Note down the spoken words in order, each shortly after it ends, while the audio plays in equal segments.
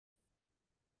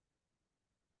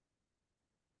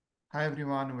Hi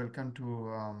everyone, welcome to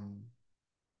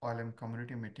OLM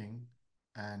community meeting.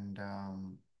 And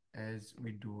as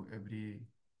we do every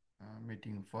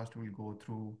meeting, first we'll go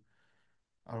through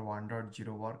our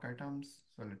 1.0 work items.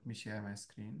 So let me share my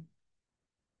screen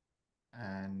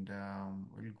and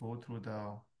we'll go through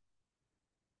the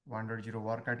 1.0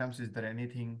 work items. Is there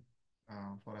anything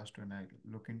for us to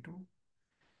look into?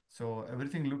 So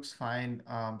everything looks fine.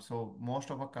 So most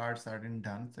of our cards are in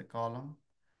done, the column.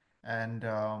 And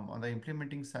on the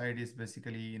implementing side is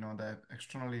basically, the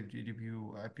external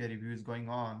review, API review is going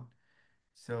on.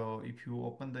 So if you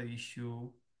open the issue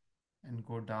and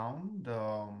go down,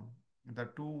 the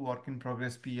two work in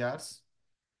progress PRs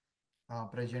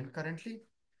present currently,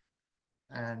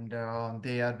 and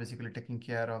they are basically taking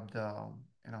care of the,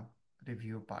 you know,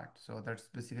 review part. So that's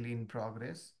basically in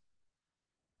progress.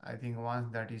 I think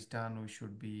once that is done, we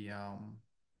should be able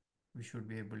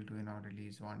to,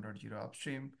 release 1.0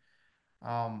 upstream.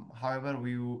 However,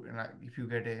 if you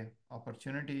get a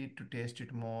opportunity to taste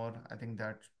it more, I think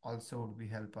that also would be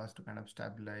help us to kind of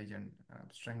stabilize and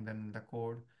strengthen the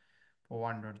code for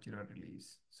 1.0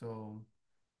 release. So,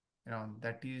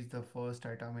 that is the first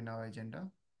item in our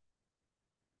agenda.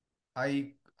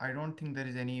 I don't think there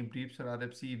is any briefs or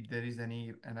RFC. If there is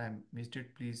any and I missed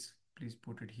it, please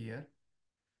put it here.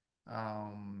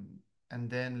 Um,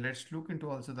 and then let's look into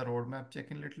also the roadmap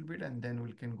check in a little bit, and then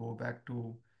we can go back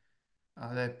to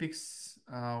the epics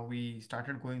we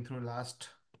started going through last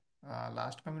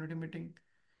community meeting.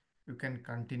 You can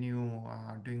continue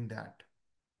doing that.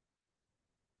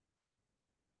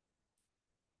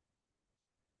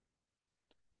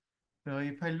 So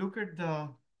if I look at the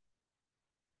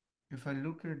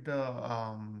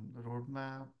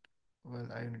roadmap, well,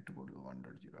 I need to go to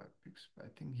 1.0 epics. I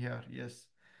think here, yes.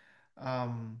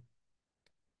 Um,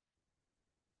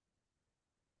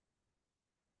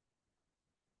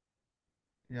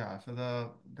 yeah, so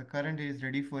the current is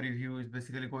ready for review is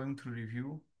basically going through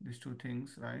review, these two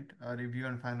things, right? Review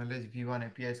and finalize V1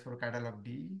 APIs for catalog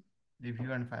D,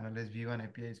 review and finalize V1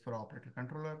 APIs for operator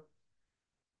controller.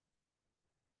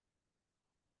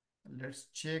 Let's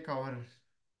check our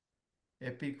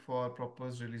Epic for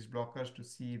proposed release blockers to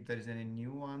see if there is any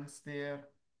new ones there.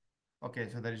 Okay,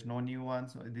 so there is no new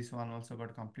ones. So this one also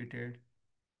got completed.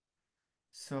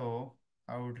 So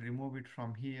I would remove it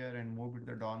from here and move it to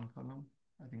the down column.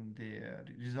 I think the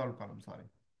resolve column, sorry.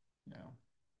 Yeah.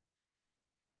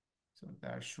 So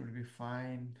that should be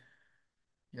fine.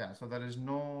 Yeah, so there is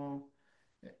no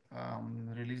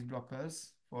release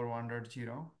blockers for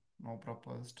 1.0, no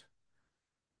proposed,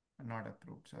 not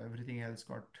approved. So everything else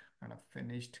got kind of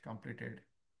finished, completed.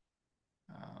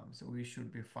 So we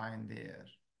should be fine there.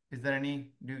 Do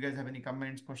you guys have any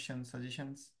comments, questions,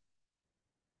 suggestions?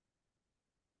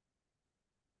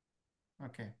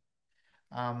 Okay.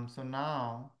 So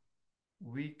now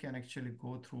we can actually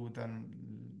go through the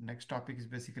next topic is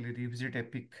basically revisit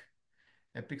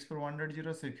epics for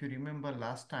 1.0. So if you remember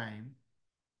last time,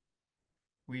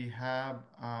 we have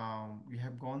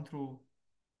gone through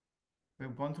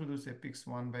we've gone through those epics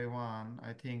one by one.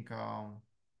 I think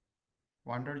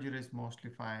 1.0 is mostly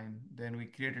fine. Then we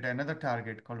created another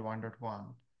target called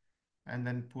 1.1 and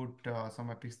then put some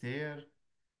epics there.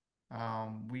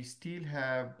 We still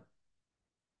have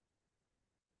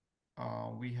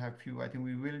we have few. I think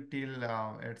we will till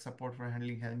add support for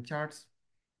handling Helm charts,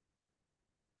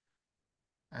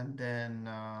 and then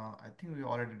I think we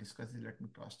already discussed it. Let me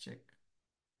cross check.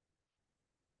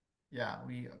 Yeah,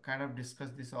 we kind of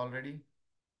discussed this already,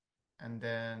 and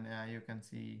then you can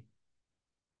see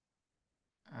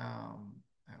I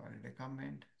already a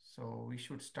comment. So we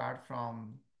should start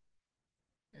from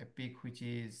Epic, which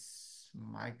is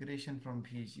migration from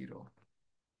V0.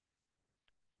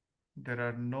 There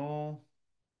are no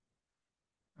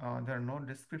there are no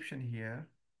description here.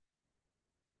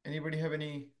 Anybody have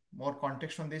any more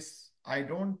context on this? I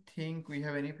don't think we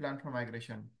have any plan for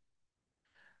migration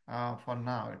for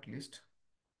now, at least.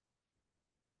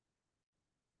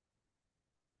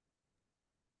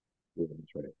 Yeah,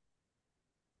 that's right.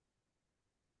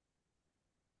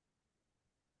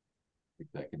 I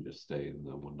think that can just stay in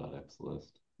the 1.x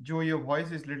list. Joe, your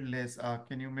voice is little less.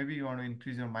 Can you maybe you want to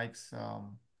increase your mic's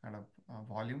kind of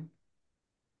volume?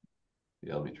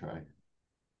 Yeah, let me try.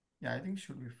 Yeah, I think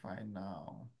should be fine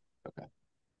now. Okay.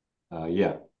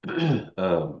 Yeah.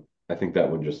 I think that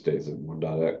one just stays in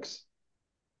 1.x.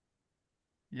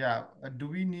 Yeah, do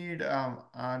we need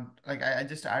like I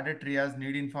just added Triage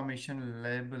need information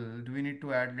label. Do we need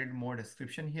to add little more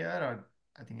description here, or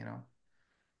I think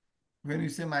when you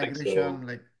say I think so. migration,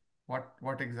 like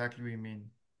what exactly we mean?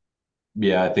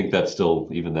 Yeah, I think that's still,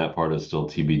 even that part is still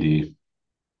TBD.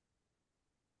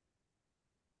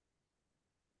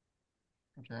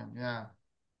 Okay, yeah.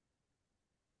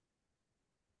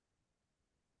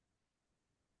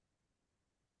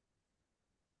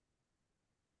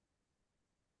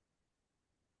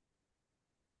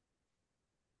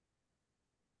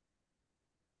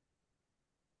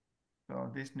 So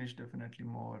this needs definitely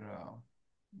more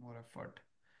effort.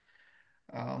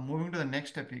 Moving to the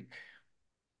next topic,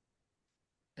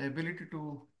 ability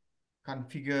to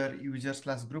configure user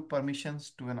slash group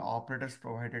permissions to an operator's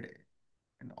provided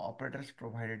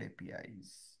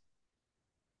APIs.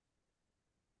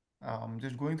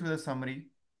 Just going through the summary.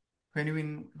 When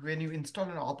you install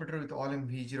an operator with OLM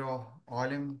v0,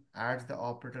 OLM adds the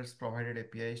operator's provided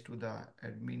APIs to the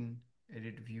admin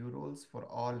edit view roles for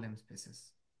all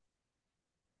namespaces.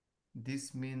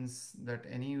 This means that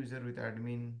any user with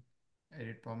admin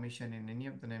edit permission in any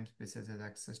of the namespaces has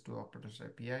access to operator's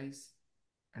APIs,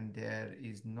 and there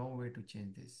is no way to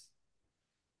change this.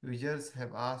 Users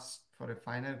have asked for a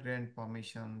finer grained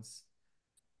permissions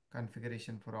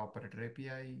configuration for operator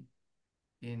API.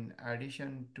 In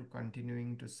addition to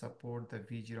continuing to support the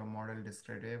V0 model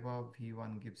described above,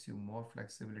 V1 gives you more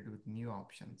flexibility with new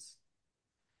options.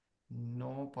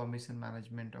 No permission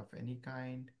management of any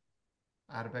kind.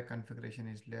 RBAC configuration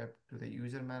is left to the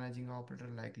user managing operator,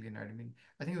 likely an admin.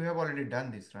 I think we have already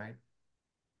done this, right?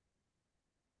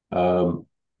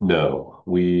 No,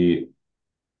 we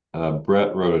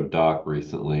Brett wrote a doc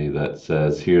recently that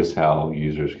says here's how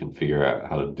users can figure out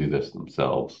how to do this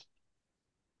themselves.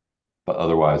 But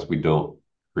otherwise, we don't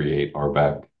create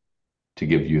RBAC to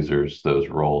give users those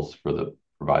roles for the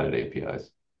provided APIs.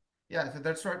 Yeah, so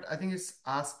that's what I think it's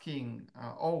asking.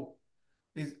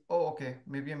 Okay,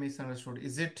 maybe I misunderstood.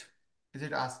 Is it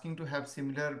asking to have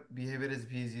similar behavior as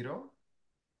V0?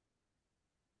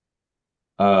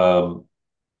 Um,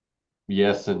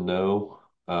 yes and no.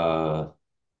 I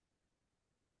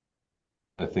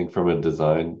think from a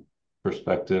design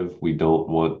perspective, we don't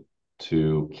want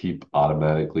to keep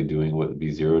automatically doing what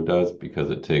V0 does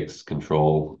because it takes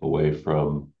control away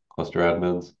from cluster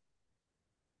admins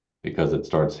because it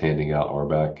starts handing out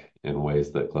RBAC in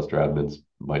ways that cluster admins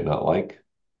might not like.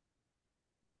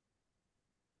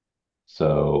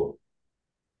 So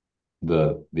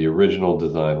the original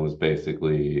design was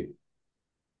basically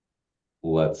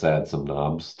let's add some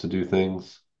knobs to do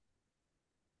things.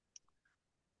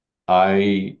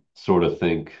 I sort of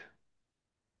think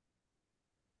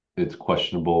it's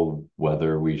questionable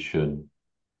whether we should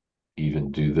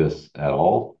even do this at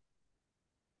all.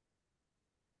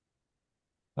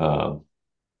 Um,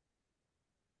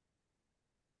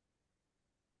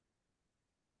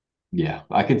 yeah,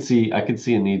 I could see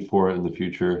a need for it in the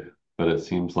future, but it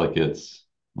seems like it's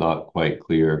not quite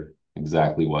clear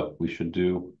exactly what we should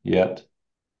do yet.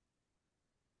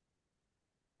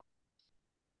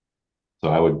 So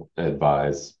I would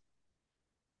advise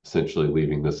essentially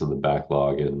leaving this in the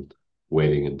backlog and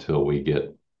waiting until we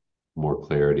get more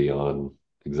clarity on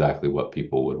exactly what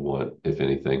people would want, if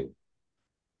anything.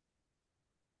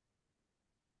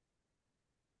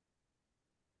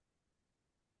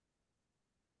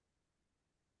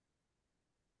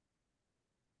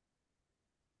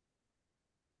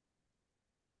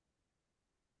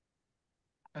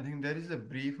 I think there is a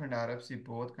brief and RFC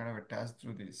both kind of attached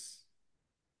to this.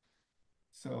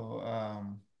 So,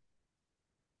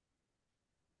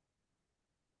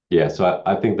 Yeah, so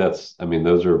I think I mean,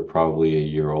 those are probably a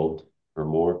year old or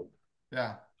more.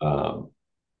 yeah, Um,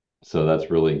 so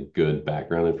that's really good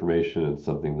background information and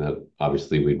something that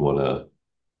obviously we'd want to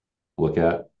look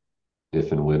at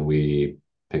if and when we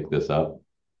pick this up.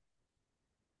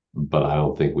 But I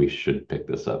don't think we should pick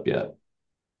this up yet.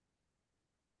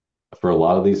 For a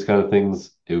lot of these kind of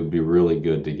things, it would be really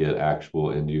good to get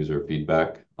actual end user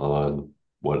feedback on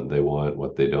what they want,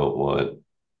 what they don't want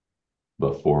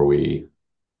before we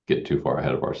get too far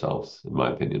ahead of ourselves, in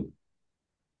my opinion.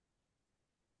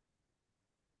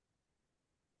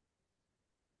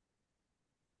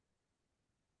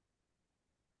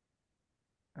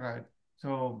 right.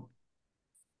 So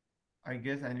I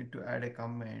guess I need to add a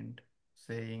comment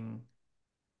saying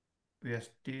we are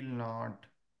still not,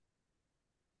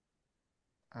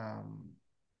 um,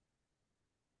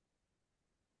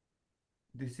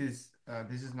 this is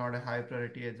not a high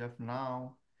priority as of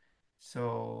now.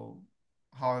 So,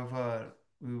 however,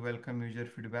 we welcome user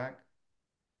feedback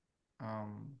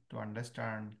to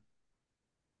understand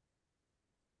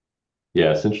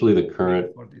Yeah, essentially the need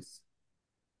current, for this.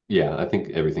 yeah, I think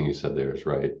everything you said there is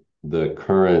right. The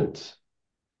current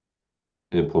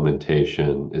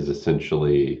implementation is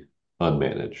essentially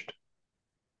unmanaged.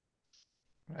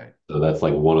 Right. So that's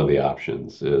like one of the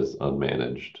options is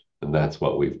unmanaged. And that's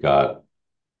what we've got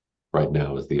right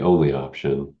now is the only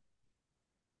option.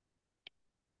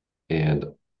 And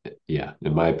yeah,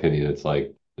 in my opinion, it's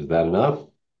like, is that enough?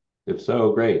 If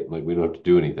so, great. Like we don't have to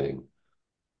do anything.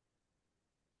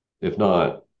 If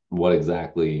not, what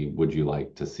exactly would you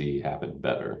like to see happen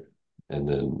better? And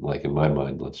then, like in my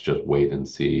mind, let's just wait and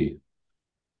see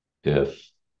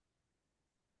if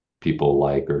people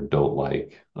like or don't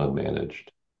like unmanaged.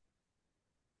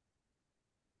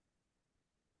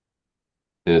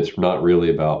 And it's not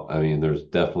really about, I mean, there's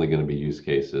definitely going to be use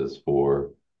cases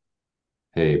for,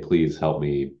 hey, please help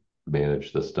me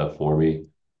manage this stuff for me.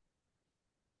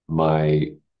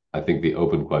 My, I think the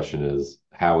open question is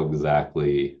how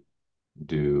exactly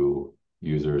do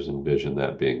users envision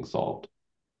that being solved?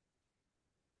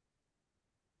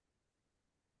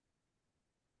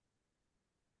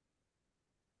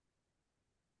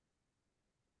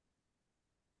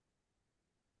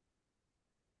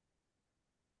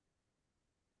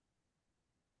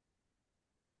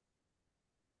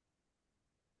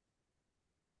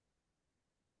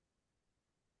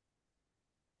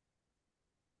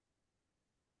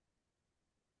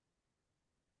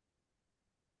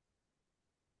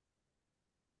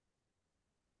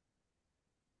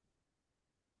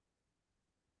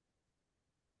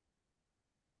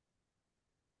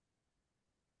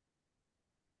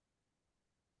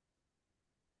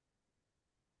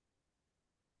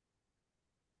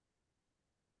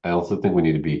 I also think we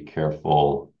need to be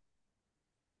careful.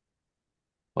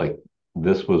 Like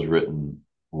this was written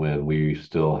when we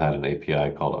still had an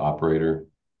API called operator,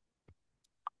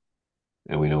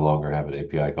 and we no longer have an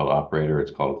API called operator.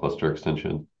 It's called a cluster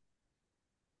extension.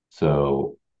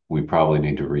 So we probably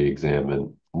need to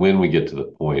re-examine when we get to the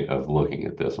point of looking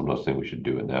at this. I'm not saying we should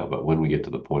do it now, but when we get to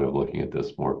the point of looking at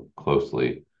this more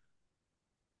closely,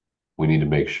 we need to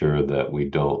make sure that we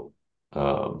don't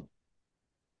um,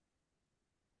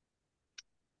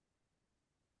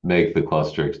 make the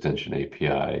cluster extension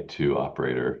API too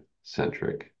operator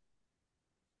centric.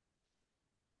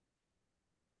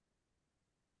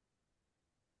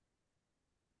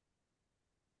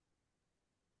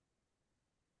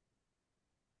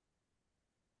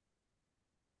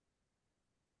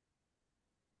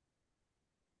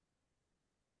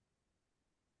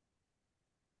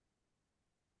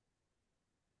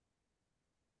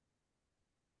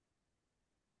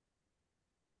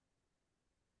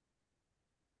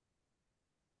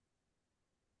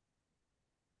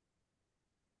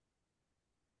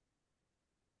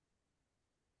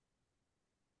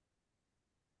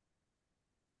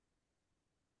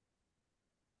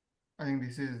 I think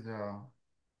this is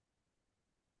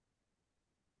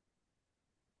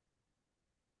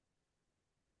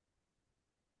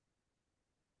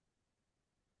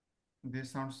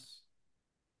this sounds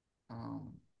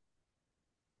um,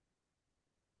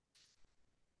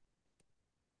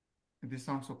 this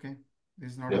sounds okay.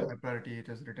 This is not a Yeah. high priority. It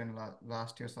is written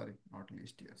last year. Sorry, not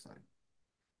least year. Sorry,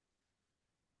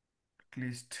 at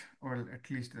least or at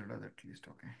least that does at least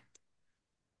okay.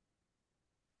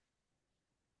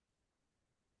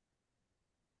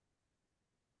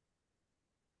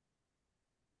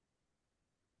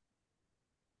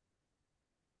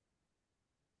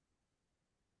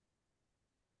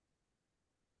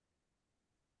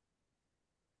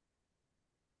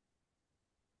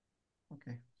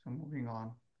 Okay, so moving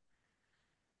on.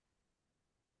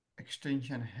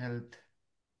 Extension health.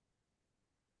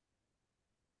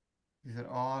 These are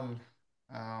all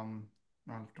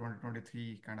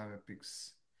 2023 kind of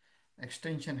epics.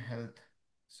 Extension health.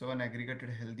 So an aggregated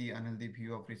healthy, unhealthy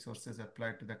view of resources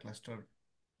applied to the cluster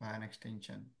by an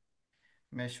extension.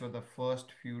 May show the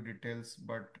first few details,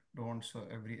 but don't show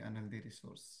every unhealthy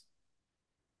resource.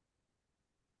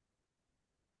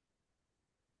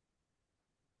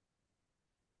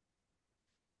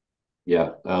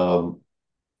 Yeah.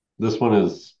 This one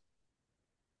is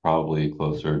probably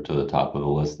closer to the top of the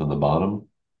list than the bottom.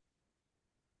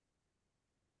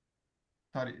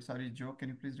 Sorry, Joe, can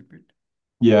you please repeat?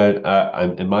 Yeah,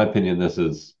 in my opinion, this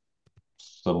is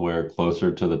somewhere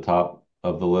closer to the top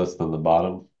of the list than the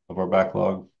bottom of our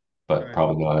backlog, but Right.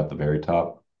 probably not at the very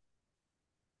top.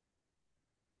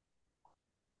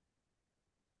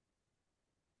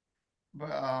 But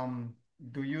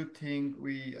do you think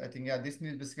I think, yeah, this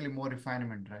needs basically more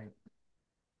refinement, right?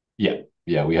 Yeah,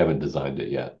 yeah, we haven't designed it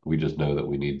yet. We just know that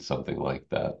we need something like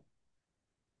that.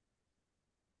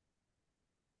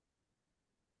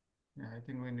 Yeah, I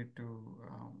think we need to,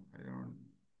 I don't,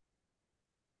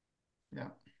 yeah.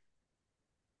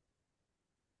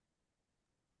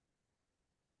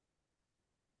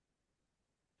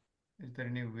 Is there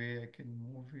any way I can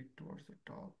move it towards the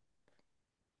top?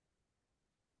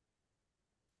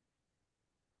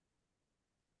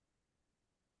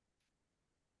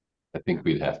 I Yeah, think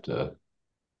we'd have to.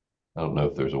 I don't know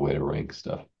if there's a way to rank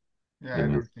stuff Yeah, I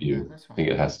in this don't think, yeah, view. that's I think fine.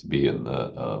 it has to be in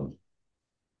the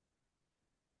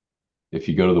if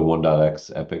you go to the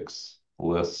 1.x epics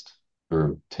list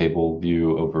or table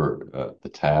view over the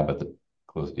tab at the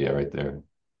close, yeah, right there.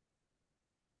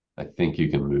 I think you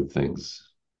can move things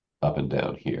up and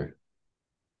down here.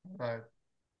 Right.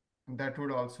 That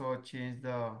would also change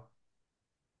the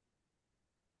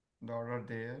order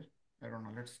there. I don't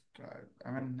know. Let's try.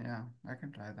 I mean, yeah, I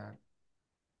can try that.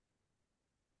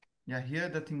 Yeah, here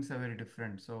the things are very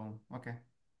different. So, okay,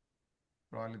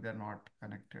 probably they're not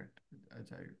connected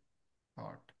as I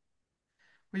thought,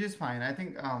 which is fine. I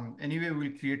think anyway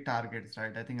we'll create targets,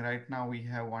 right? I think right now we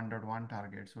have 1.1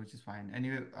 targets, which is fine.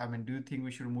 Anyway, I mean, do you think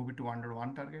we should move it to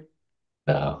 1.1 target?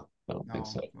 No, I don't think No.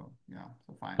 so. So yeah,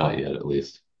 so fine. Not yet, at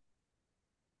least.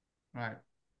 Right.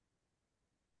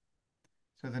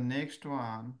 So the next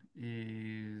one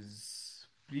is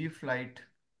pre-flight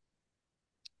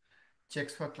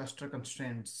checks for cluster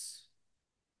constraints.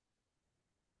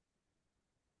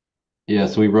 Yeah,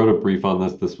 so we wrote a brief on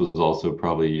this. This was also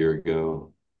probably a year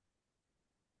ago.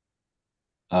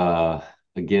 Uh,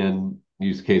 Again,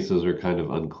 use cases are kind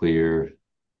of unclear.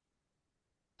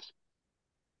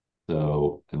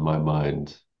 So in my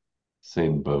mind,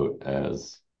 same boat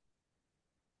as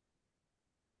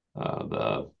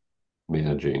the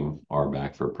managing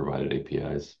RBAC for provided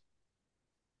APIs.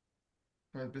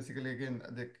 So basically, again,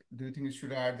 do you think you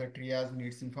should add the triage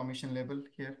needs information label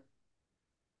here?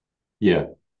 Yeah,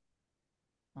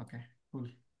 Okay, cool.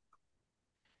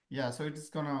 Yeah, so it is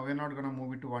gonna, we're not gonna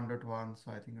move it to 1.1,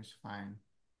 so I think it's fine.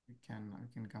 We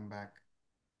can come back.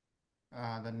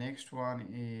 The next one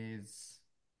is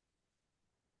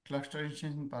cluster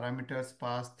instance parameters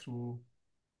pass through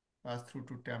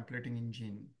to templating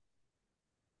engine.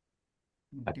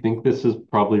 I Def- think this is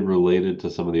probably related to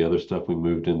some of the other stuff we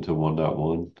moved into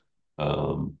 1.1.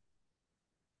 Um,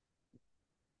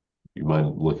 you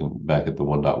mind looking back at the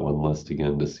 1.1 list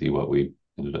again to see what we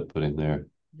ended up putting there?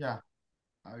 yeah,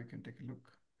 we can take a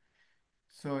look.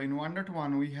 So in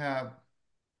 1.1, we have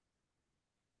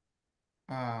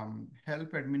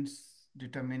help admins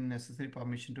determine necessary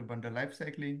permission to bundle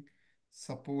lifecycling,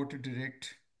 support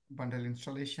direct bundle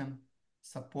installation,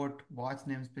 support watch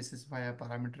namespaces via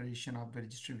parameterization of the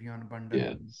registry view on bundle.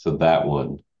 Yeah, so that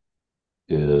one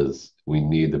is we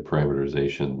need the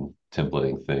parameterization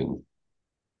templating thing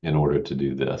in order to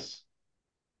do this.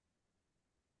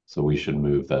 So we should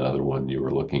move that other one you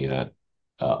were looking at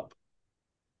up.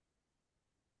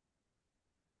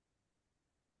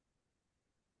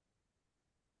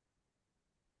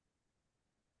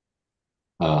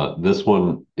 This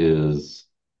one is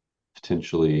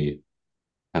potentially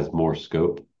has more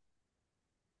scope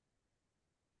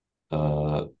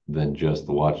than just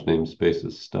the watch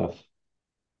namespaces stuff,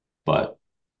 but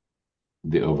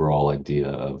the overall idea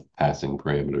of passing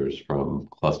parameters from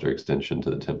cluster extension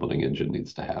to the templating engine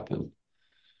needs to happen.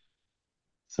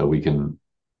 So we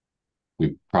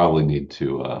probably need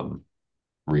to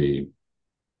re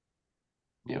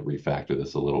refactor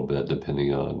this a little bit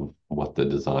depending on what the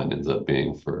design ends up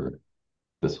being for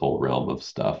this whole realm of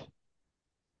stuff.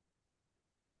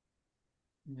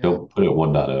 Yeah, Don't put it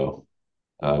 1.0.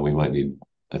 We might need,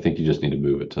 I think you just need to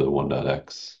move it to the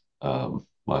 1.x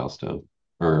milestone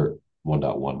or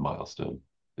 1.1 milestone.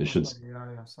 It oh, should, I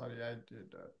sorry, yeah, sorry, I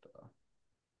did that.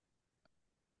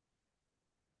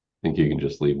 think you can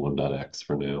just leave 1.x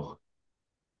for now.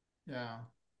 Yeah,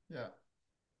 yeah.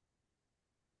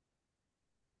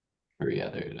 Or yeah,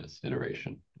 there it is,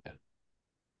 iteration. Yeah.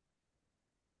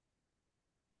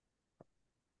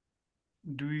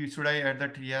 Should I add the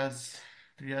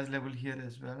triage level here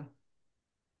as well?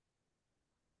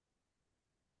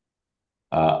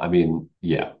 I mean,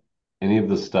 yeah, any of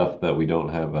the stuff that we don't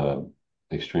have a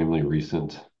extremely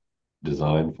recent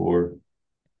design for,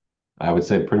 I would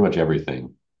say pretty much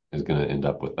everything is going to end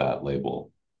up with that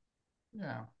label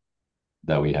Yeah,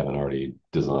 that we haven't already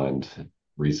designed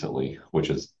recently, which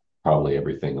is probably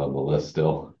everything on the list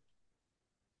still.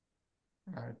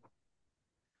 right.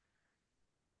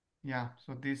 Yeah,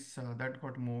 so this that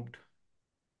got moved.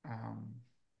 Um,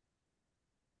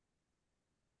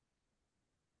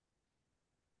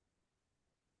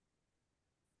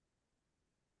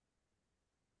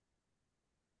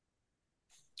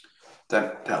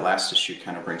 That last issue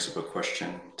kind of brings up a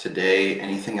question. Today,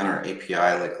 anything in our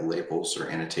API like labels or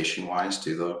annotation wise,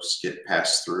 do those get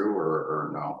passed through or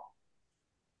no?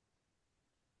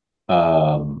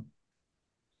 Um,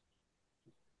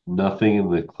 Nothing in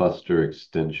the cluster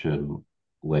extension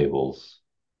labels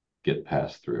get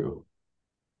passed through.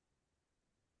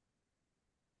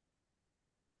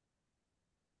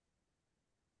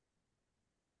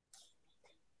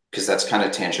 because that's kind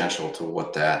of tangential to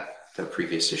what the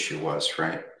previous issue was,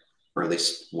 right? Or at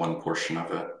least one portion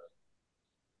of it.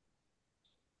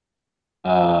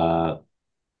 Uh,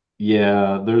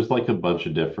 yeah, there's like a bunch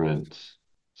of different.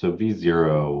 So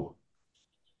V0,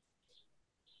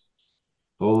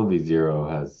 OLM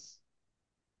V0 has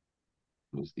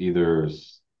either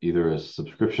either a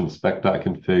subscription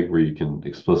spec.config where you can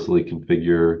explicitly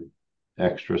configure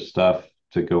extra stuff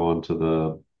to go onto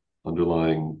the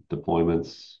underlying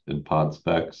deployments and pod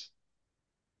specs.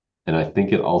 And I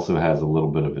think it also has a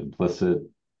little bit of implicit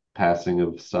passing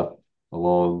of stuff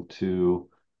along too.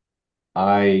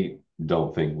 I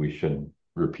don't think we should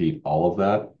repeat all of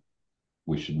that.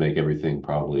 We should make everything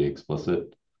probably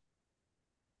explicit.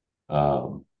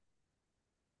 Um,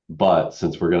 but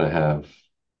since we're going to have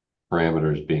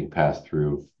parameters being passed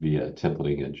through via a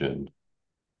templating engine,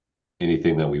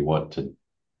 anything that we want to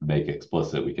make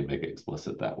explicit, we can make it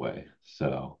explicit that way.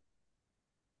 So,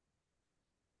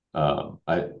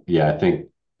 I think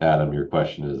Adam, your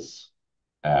question is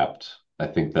apt. I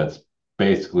think that's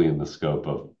basically in the scope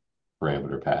of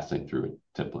parameter passing through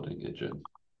a templating engine.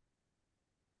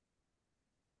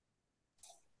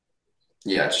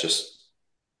 Yeah, it's just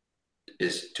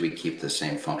do we keep the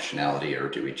same functionality or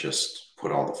do we just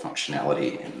put all the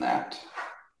functionality in that?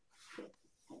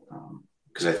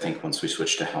 Because I think once we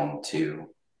switch to Helm 2,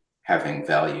 having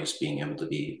values being able to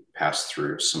be passed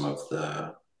through some of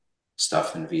the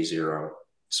stuff in V0,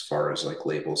 as far as like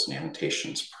labels and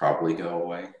annotations, probably go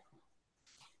away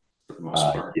for the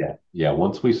most part. Yeah.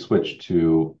 Once we switch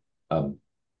to um,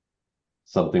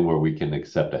 something where we can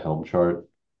accept a Helm chart,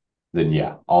 then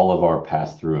yeah, all of our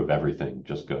pass through of everything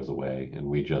just goes away, and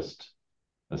we just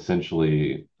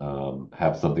essentially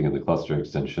have something in the cluster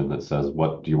extension that says,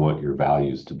 what do you want your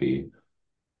values to be?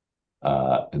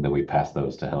 And then we pass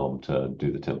those to Helm to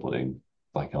do the templating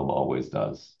like Helm always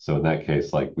does. So in that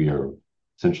case, like we are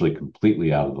essentially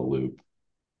completely out of the loop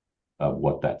of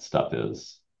what that stuff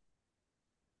is,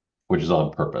 which is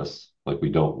on purpose. Like we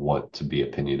don't want to be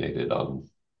opinionated on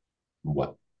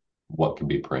what what can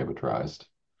be parameterized.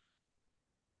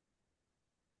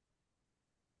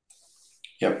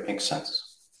 Yep, makes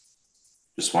sense.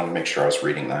 Just wanted to make sure I was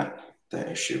reading that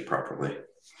issue properly.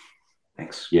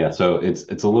 Thanks. Yeah, so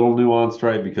it's a little nuanced,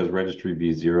 right? Because registry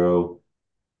v0,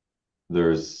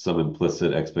 there's some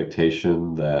implicit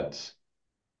expectation that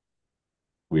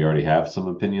we already have some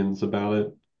opinions about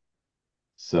it.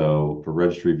 So for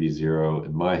registry v0,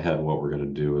 in my head, what we're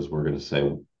going to do is we're going to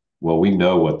say, well, we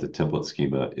know what the template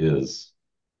schema is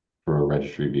for a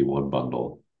registry v1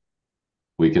 bundle.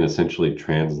 We can essentially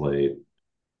translate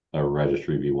a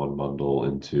registry v1 bundle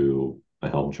into a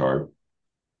Helm chart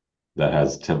that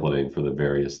has templating for the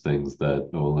various things that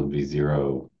OLM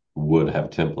v0 would have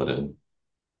templated.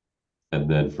 And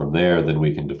then from there, then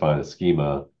we can define a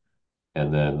schema,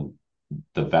 and then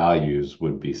the values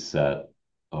would be set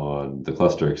on the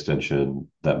cluster extension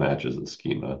that matches the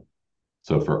schema.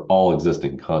 So for all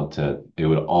existing content, it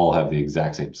would all have the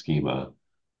exact same schema.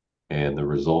 And the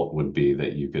result would be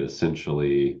that you could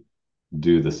essentially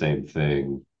do the same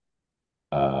thing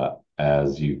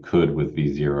as you could with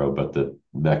V0, but the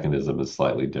mechanism is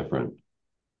slightly different.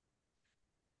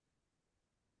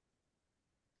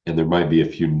 And there might be a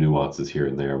few nuances here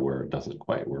and there where it doesn't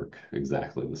quite work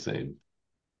exactly the same.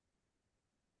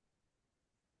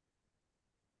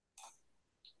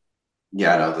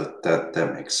 Yeah, no,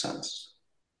 that makes sense.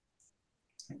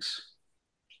 Thanks.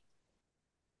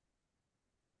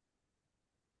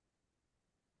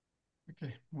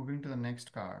 Okay, moving to the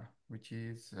next card, which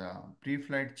is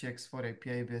pre-flight checks for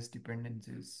API-based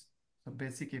dependencies. So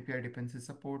basic API dependency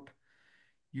support,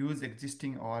 use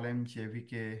existing OLM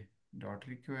JVK dot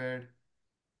required,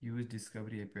 use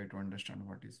discovery API to understand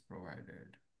what is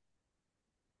provided.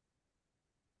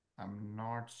 I'm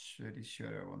not very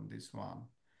sure on this one.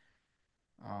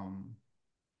 Um,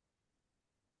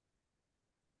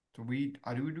 so are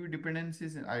we doing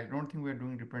dependencies? I don't think we're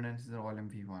doing dependencies in OLM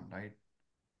v1, right?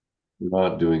 We're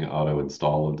not doing auto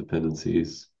install of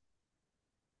dependencies.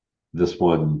 This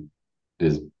one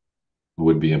is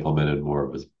would be implemented more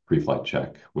of as pre-flight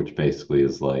check, which basically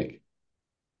is like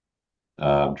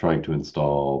trying to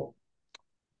install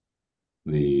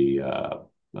the I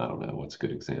don't know what's a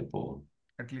good example.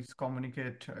 At least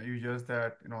communicate users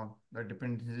that the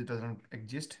dependency doesn't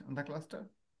exist on the cluster.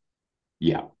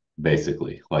 Yeah,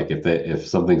 basically, like if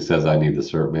something says I need the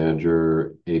cert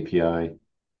manager API,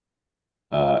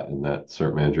 and that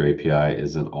cert manager API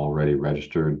isn't already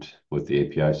registered with the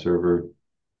API server,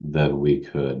 then we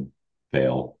could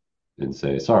fail and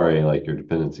say, sorry, like your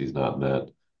dependency is not met.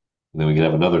 And then we can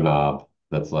have another knob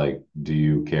that's like, do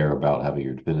you care about having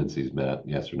your dependencies met?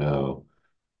 Yes or no?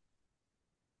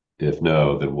 If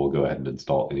no, then we'll go ahead and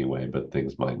install anyway, but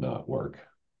things might not work.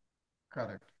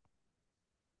 Correct.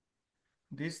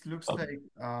 This looks Um, like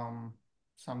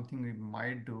something we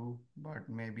might do, but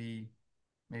maybe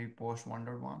post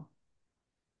 1.1.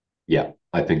 yeah,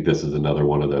 I think this is another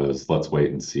one of those. Let's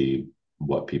wait and see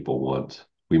what people want.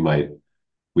 We might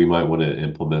want to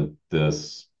implement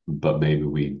this, but maybe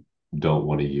we don't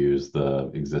want to use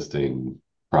the existing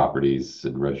properties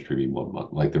in registry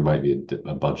v1.1. Like there might be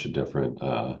a bunch of different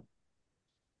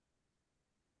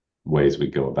ways we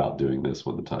go about doing this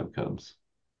when the time comes.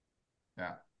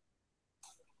 Yeah.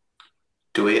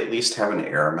 Do we at least have an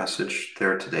error message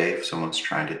there today if someone's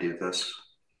trying to do this?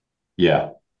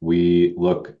 Yeah, we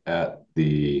look at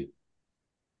the,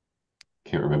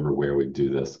 can't remember where we do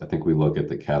this. I think we look at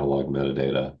the catalog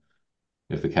metadata.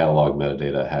 If the catalog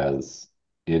metadata has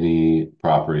any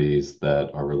properties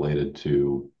that are related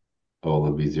to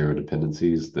OLM v0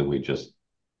 dependencies, then we just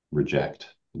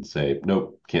reject and say,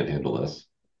 nope, can't handle this.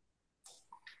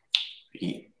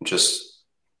 Just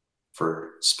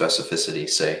for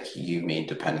specificity's sake, you mean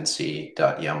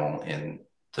dependency.yaml in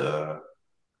the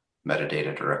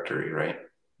metadata directory, right?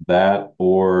 That,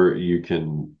 or you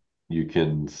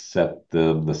can set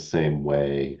them the same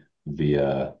way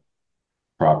via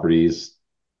properties.yaml,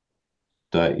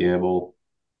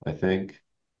 I think.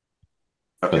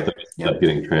 But Okay. those end up Yep.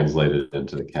 getting translated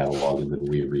into the catalog, and then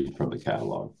we read from the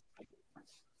catalog.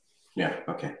 Yeah.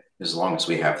 Okay. As long as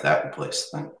we have that in place,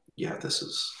 then yeah, this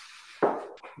is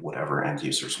whatever end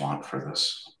users want for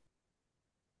this.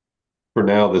 For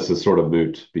now, this is sort of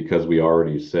moot because we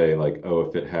already say like, oh,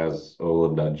 if it has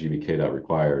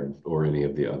olm.gbk.required or any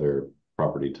of the other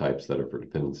property types that are for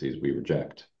dependencies, we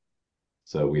reject.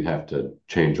 So we'd have to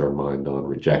change our mind on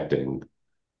rejecting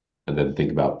and then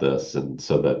think about this. And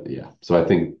so that, yeah. So I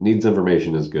think needs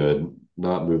information is good.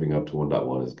 Not moving up to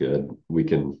 1.1 is good. We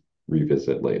can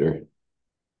revisit later.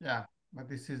 Yeah. But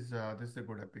this is a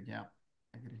good epic. Yeah.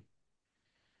 I agree.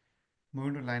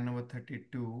 Moving to line number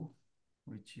 32,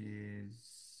 which is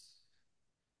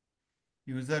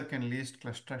user can list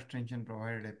cluster extension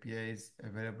provided APIs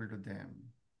available to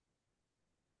them.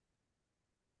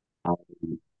 I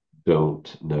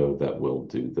don't know that we'll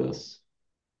do this.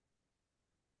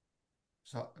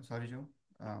 So, sorry, Joe.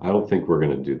 I don't think we're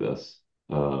going to do this.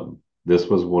 This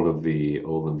was one of the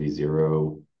OLM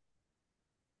v0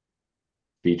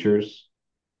 features,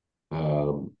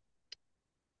 um,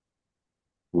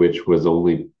 which was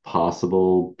only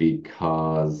possible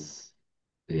because,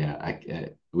 yeah,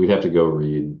 we'd have to go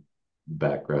read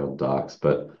background docs,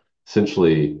 but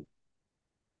essentially,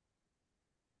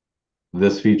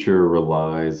 this feature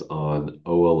relies on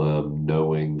OLM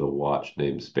knowing the watch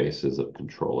namespaces of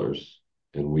controllers,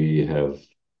 and we have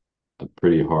a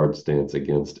pretty hard stance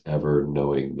against ever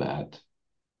knowing that.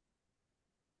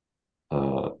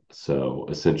 So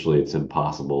essentially, it's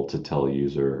impossible to tell a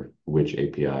user which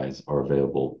APIs are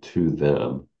available to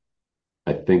them.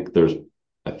 I think there's,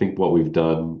 I think what we've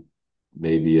done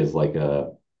maybe is like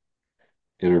a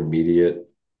intermediate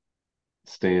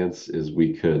stance is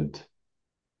we could,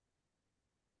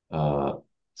 uh,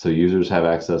 so users have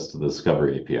access to the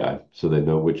Discovery API, so they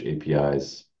know which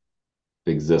APIs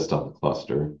exist on the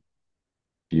cluster.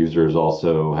 Users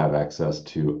also have access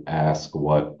to ask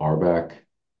what RBAC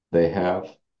they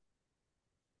have.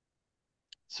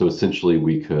 So essentially,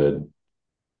 we could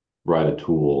write a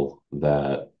tool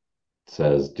that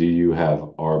says, do you have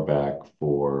RBAC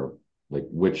for like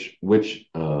which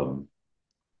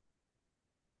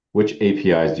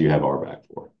APIs do you have RBAC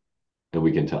for? And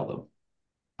we can tell them.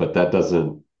 But that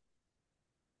doesn't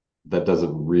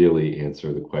really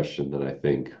answer the question that I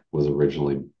think was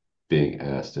originally being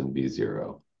asked in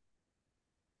v0.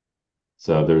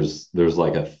 So there's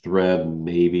like a thread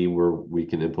maybe where we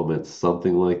can implement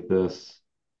something like this,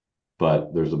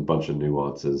 but there's a bunch of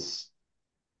nuances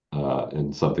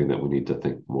and something that we need to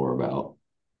think more about.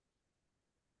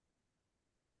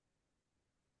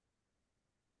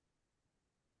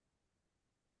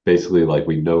 Basically, like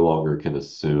we no longer can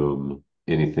assume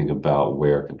anything about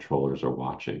where controllers are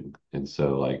watching. And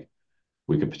so like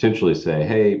we could potentially say,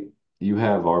 hey, you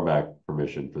have RBAC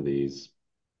permission for these.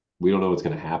 We don't know what's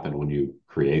going to happen when you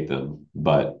create them,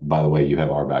 but by the way, you have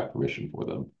RBAC permission for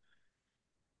them.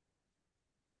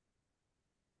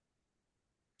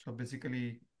 So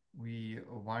basically, we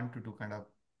want to do kind of,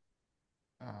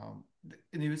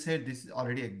 and you said this is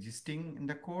already existing in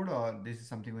the code, or this is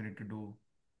something we need to do,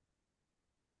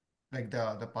 like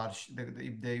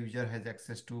if the user has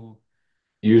access to,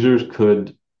 Users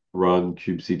could run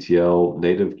kubectl,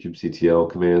 native kubectl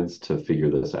commands to figure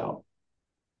this out.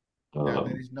 yeah, there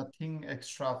Um, is nothing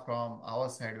extra from our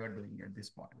side we're doing at this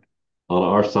point. On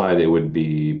our side, it would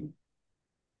be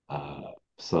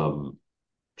some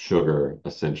sugar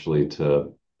essentially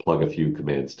to plug a few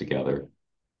commands together.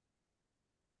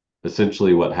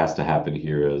 Essentially, what has to happen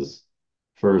here is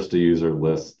first a user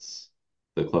lists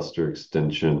the cluster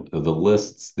extension, the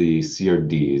lists the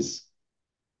CRDs.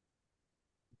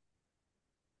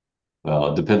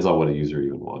 Well, it depends on what a user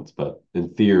even wants, but in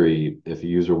theory, if a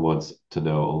user wants to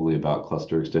know only about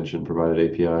cluster extension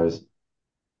provided APIs,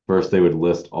 first they would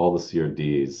list all the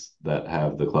CRDs that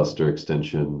have the cluster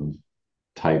extension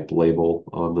type label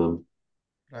on them.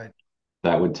 Right.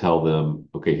 That would tell them,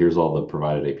 okay, here's all the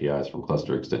provided APIs from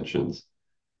cluster extensions.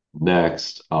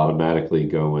 Next, automatically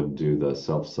go and do the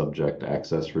self-subject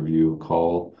access review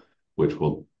call, which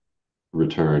will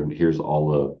return here's all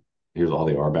the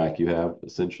RBAC you have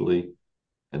essentially.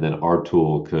 And then our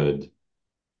tool could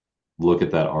look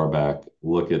at that RBAC,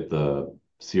 look at the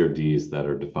CRDs that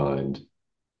are defined,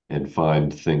 and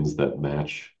find things that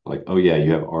match. Like, oh yeah,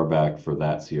 you have RBAC for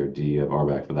that CRD, you have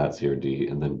RBAC for that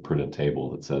CRD, and then print a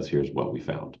table that says here's what we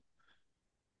found.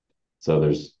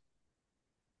 So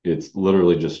it's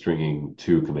literally just stringing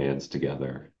two commands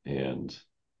together and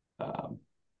um,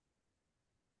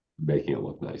 making it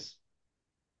look nice.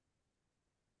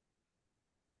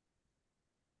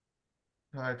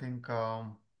 So I think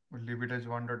we'll leave it as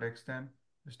 1.x then.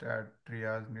 Just add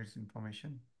triage needs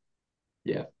information.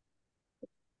 Yeah.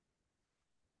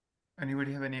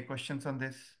 Anybody have any questions on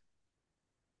this?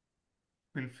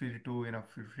 Feel free to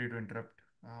interrupt.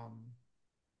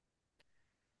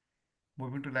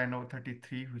 Moving to line number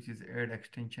 33, which is add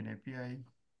extension API.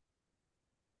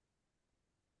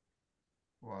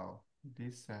 Wow,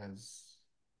 this has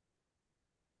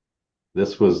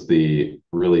This was the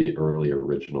really early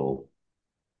original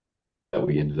that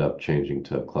we ended up changing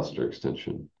to cluster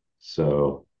extension.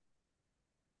 So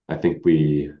I think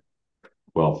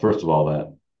well, first of all,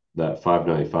 that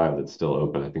 595 that's still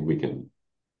open, I think we can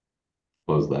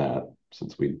close that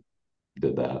since we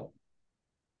did that.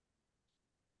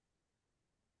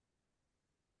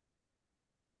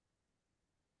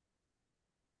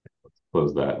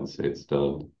 Close that and say it's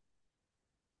done.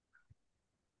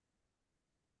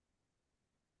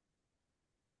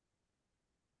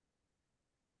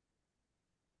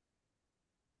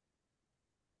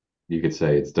 You could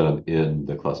say it's done in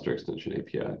the cluster extension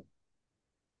API.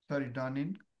 sorry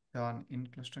done in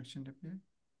construction API.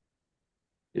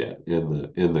 Yeah,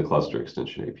 in the cluster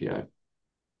extension API.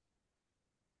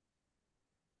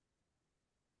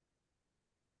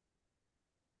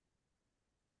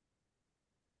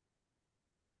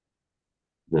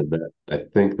 Then I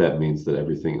think that means that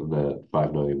everything in that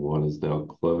 591 is now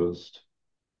closed.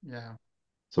 Yeah.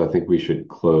 So I think we should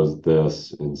close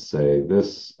this and say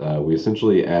this, we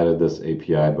essentially added this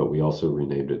API, but we also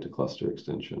renamed it to cluster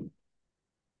extension.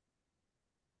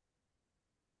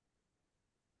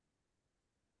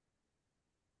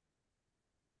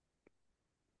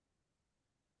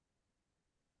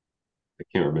 I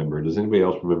can't remember. Does anybody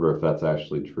else remember if that's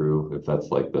actually true? If that's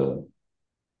like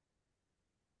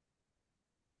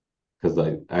because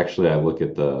I look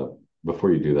at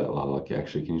before you do that, Lala,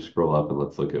 actually, can you scroll up and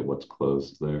let's look at what's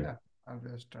closed there? Yeah. I'll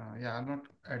not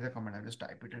add the comment. I'll just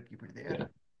type it and keep it there.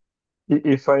 Yeah.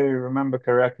 If I remember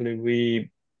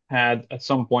correctly, at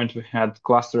some point we had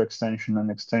cluster extension and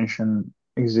extension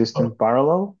exist in Oh,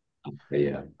 parallel,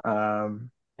 yeah. and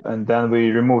then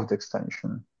we removed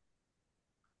extension.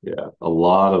 Yeah. A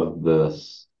lot of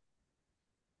this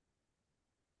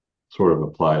sort of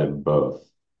applied in both,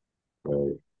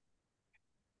 right?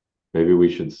 Maybe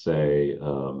we should say,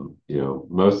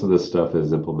 most of this stuff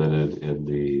is implemented in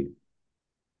the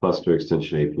cluster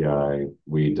extension API.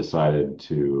 We decided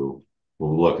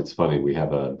well, look, it's funny. We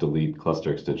have a delete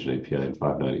cluster extension API in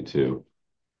 592.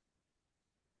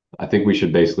 I think we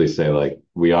should basically say like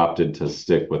we opted to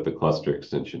stick with the cluster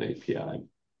extension API,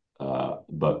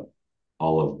 but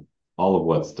all of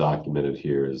what's documented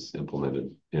here is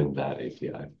implemented in that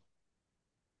API.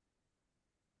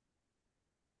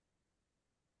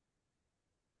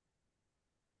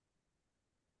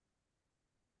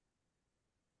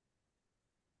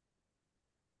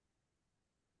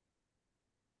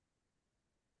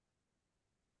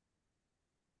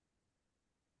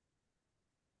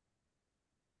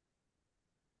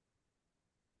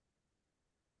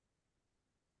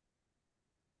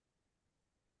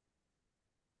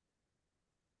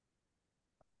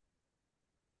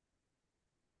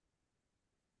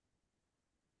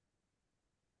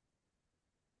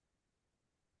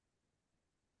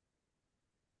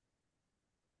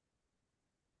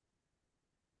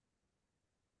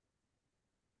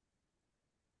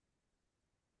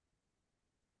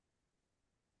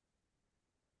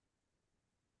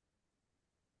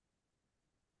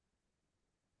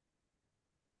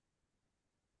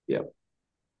 Yeah.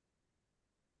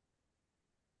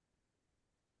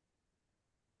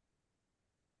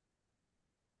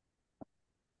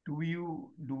 Do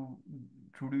you do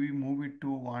should we move it to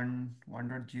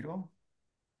 1.0?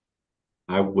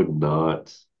 I would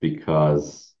not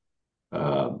because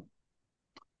um,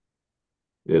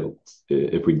 it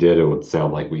if we did, it would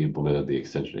sound like we implemented the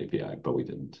extension API, but we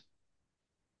didn't.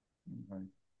 Right.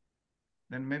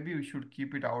 Then maybe we should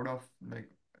keep it out of like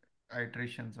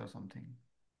iterations or something.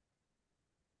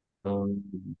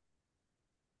 Um,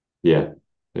 yeah,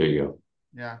 there you go.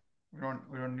 Yeah, we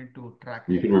don't need to track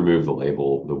You it. can remove the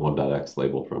label, the 1.x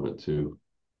label from it too.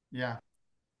 Yeah.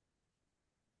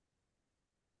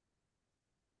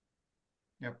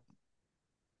 Yep.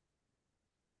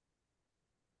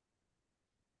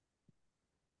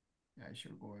 Yeah, it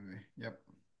should go away. Yep.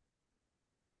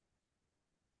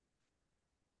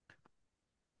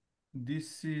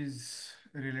 This is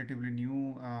relatively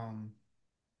new.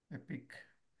 Epic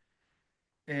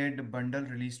add bundle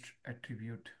released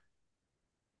attribute.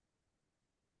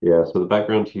 Yeah, so the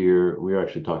background here, we were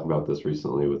actually talking about this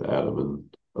recently with Adam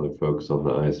and other folks on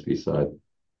the ISV side.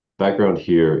 Background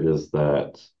here is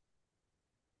that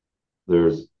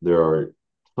there are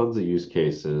tons of use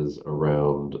cases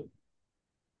around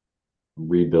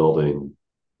rebuilding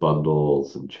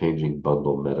bundles and changing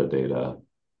bundle metadata.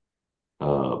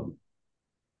 Um,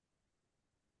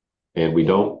 and we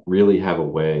don't really have a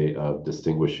way of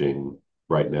distinguishing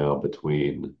right now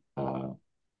between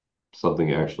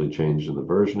something actually changed in the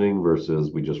versioning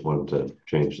versus we just wanted to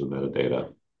change the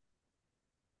metadata.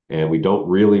 And we don't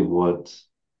really want,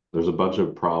 there's a bunch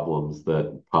of problems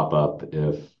that pop up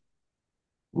if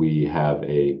we have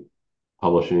a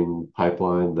publishing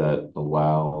pipeline that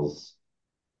allows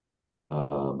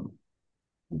um,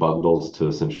 bundles to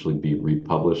essentially be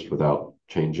republished without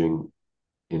changing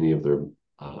any of their,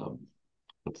 um,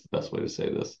 what's the best way to say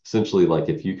this? Essentially, like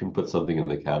if you can put something in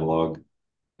the catalog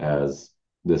as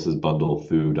this is bundle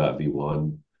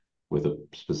foo.v1 with a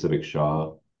specific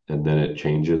SHA, and then it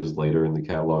changes later in the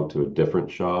catalog to a different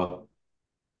SHA,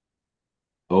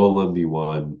 OLM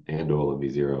v1 and OLM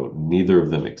v0, neither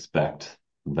of them expect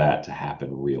that to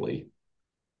happen really.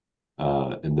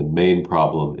 And the main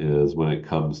problem is when it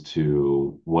comes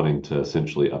to wanting to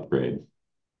essentially upgrade.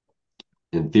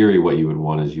 In theory, what you would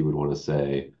want is you would want to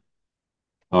say,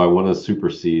 oh, I want to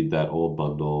supersede that old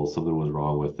bundle. Something was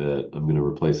wrong with it. I'm going to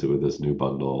replace it with this new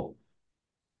bundle,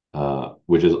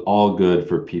 which is all good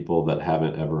for people that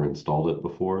haven't ever installed it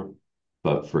before.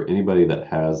 But for anybody that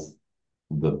has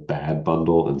the bad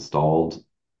bundle installed,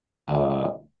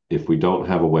 uh, if we don't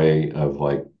have a way of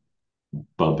like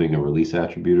bumping a release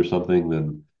attribute or something,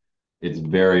 then it's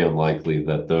very unlikely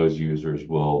that those users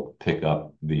will pick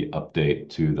up the update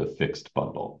to the fixed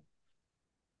bundle.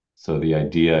 So the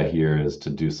idea here is to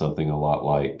do something a lot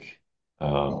like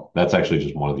that's actually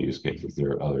just one of the use cases.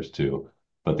 There are others too.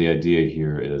 But the idea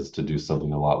here is to do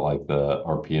something a lot like the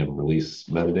RPM release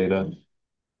metadata,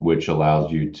 which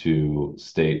allows you to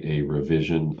state a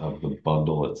revision of the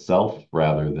bundle itself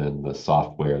rather than the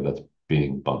software that's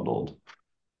being bundled.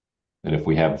 And if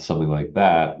we have something like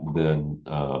that, then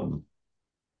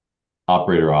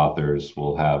operator authors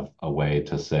will have a way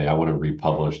to say, I want to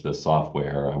republish this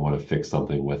software. I want to fix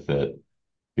something with it.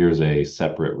 Here's a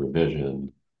separate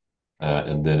revision.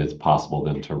 And then it's possible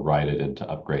then to write it into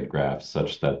upgrade graphs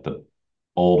such that the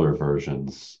older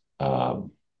versions are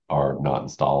not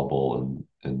installable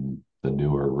and the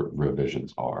newer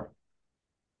revisions are.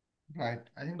 Right.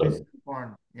 I think this is So,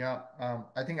 important. Yeah.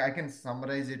 I think I can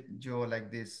summarize it, Joe,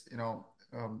 like this.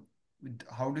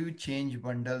 How do you change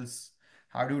bundles?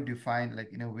 How do you define,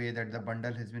 like, in a way that the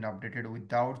bundle has been updated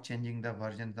without changing the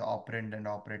version, the operand and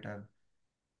operator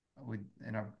with,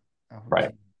 who right.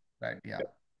 change, right? Yeah.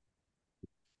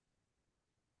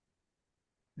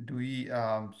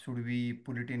 Should we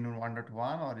put it in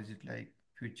 1.1 or is it like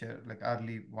future, like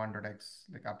early 1.x,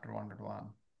 like after 1.1?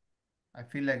 I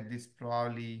feel like this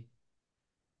probably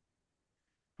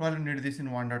need this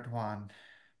in 1.1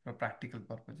 for practical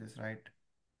purposes, right?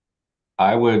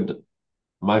 I would,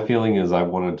 my feeling is I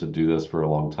wanted to do this for a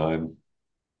long time,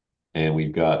 and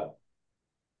we've got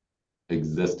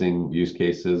existing use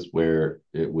cases where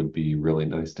it would be really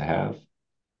nice to have.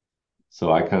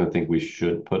 So I kind of think we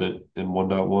should put it in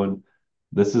 1.1.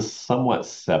 This is somewhat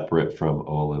separate from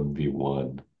OLM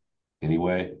v1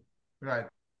 anyway. Right,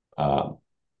 Um,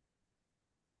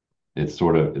 it's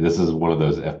sort of, this is one of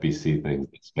those FBC things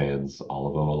that spans all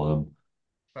of OLM.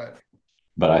 right.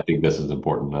 But I think this is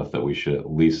important enough that we should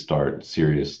at least start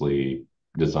seriously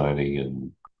designing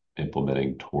and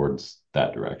implementing towards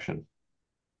that direction.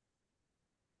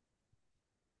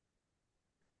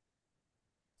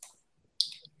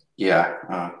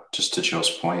 Yeah, just to Joe's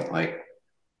point, like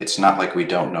it's not like we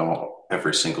don't know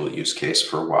every single use case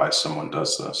for why someone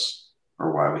does this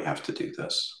or why we have to do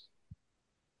this.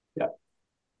 Yeah.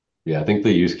 Yeah, I think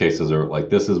the use cases are like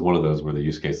this is one of those where the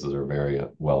use cases are very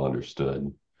well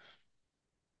understood.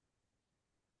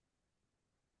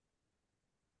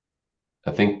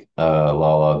 I think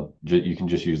Lala, you can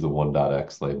just use the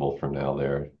 1.x label for now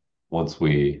there. Once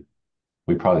we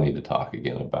probably need to talk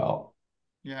again about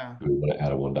Yeah. do we want to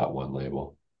add a 1.1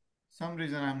 label. Some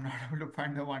reason I'm not able to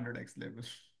find the 1.x label.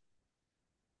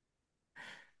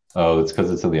 Oh, it's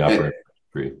because it's in the It, operator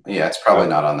tree. yeah, it's I, probably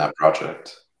not on that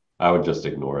project. I would just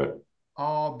ignore it.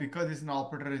 Oh, because it's an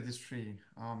operator registry.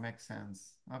 Oh, makes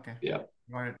sense. Okay. Yeah.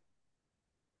 Got it.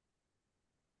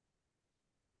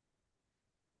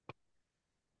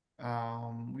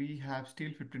 We have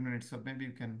still 15 minutes, so maybe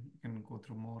you can go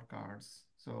through more cards.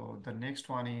 So the next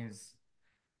one is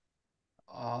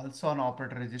also an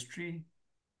operator registry.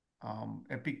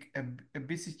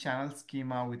 ABC channel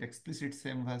schema with explicit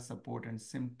symbols support and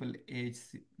simple edge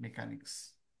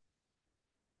mechanics.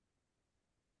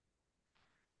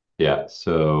 Yeah.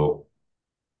 So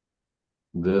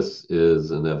this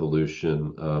is an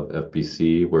evolution of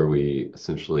FBC where we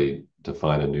essentially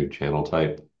define a new channel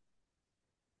type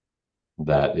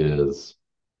that is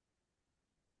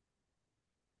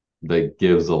that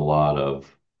gives a lot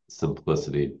of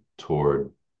simplicity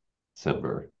toward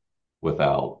Simber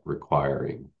without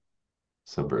requiring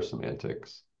Simber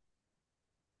semantics.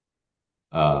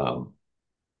 Um,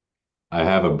 I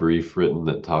have a brief written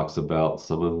that talks about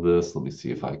some of this. Let me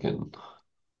see if I can.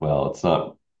 Well, it's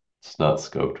not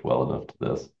scoped well enough to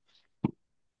this.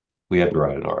 We have to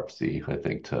write an RFC, I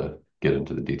think, to get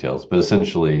into the details. But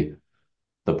essentially,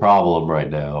 the problem right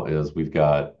now is we've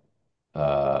got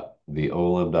the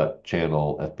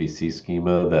OLM.channel FBC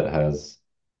schema that has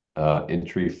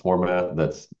entry format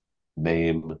that's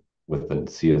name with a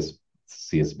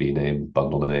CSV name,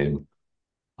 bundle name,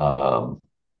 um,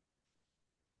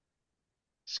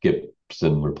 skips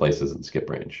and replaces and skip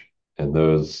range. And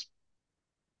those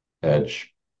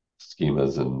edge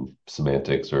schemas and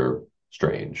semantics are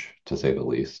strange, to say the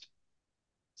least.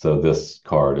 So this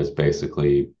card is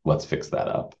basically let's fix that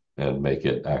up and make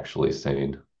it actually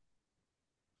sane.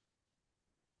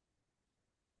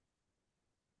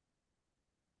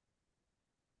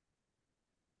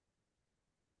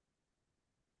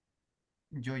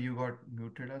 Joe, you got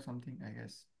muted or something, I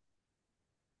guess.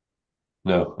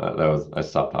 No, that was I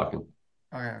stopped talking.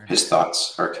 Okay, His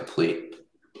thoughts are complete.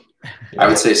 I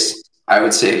would Yeah. say I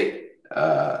would say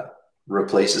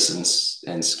replaces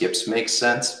and skips makes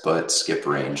sense, but skip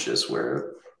range is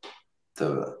where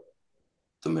the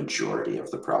the majority of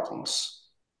the problems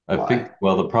I lie. think,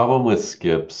 well, the problem with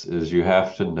skips is you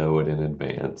have to know it in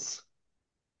advance.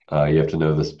 You have to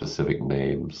know the specific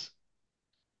names.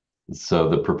 So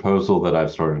the proposal that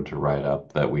I've started to write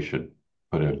up that we should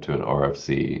put into an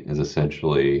RFC is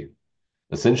essentially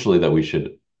that we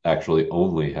should actually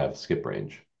only have skip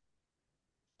range.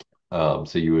 So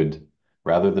you would,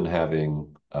 rather than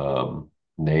having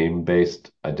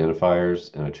name-based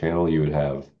identifiers in a channel, you would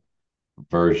have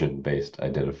version-based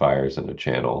identifiers in a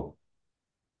channel.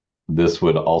 This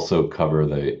would also cover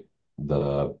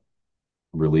the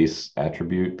release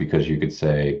attribute because you could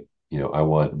say, I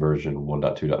want version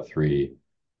 1.2.3.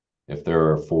 If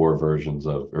there are four versions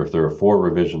of, or if there are four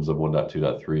revisions of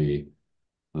 1.2.3,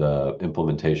 the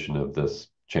implementation of this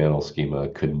channel schema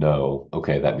could know,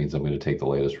 okay, that means I'm going to take the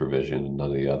latest revision and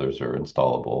none of the others are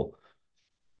installable.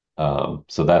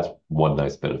 So that's one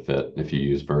nice benefit if you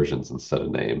use versions instead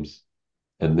of names.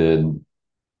 And then,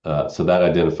 so that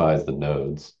identifies the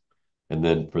nodes. And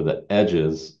then for the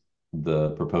edges,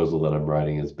 the proposal that I'm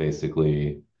writing is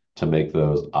basically to make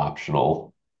those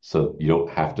optional. So you don't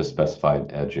have to specify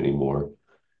an edge anymore.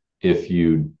 If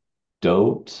you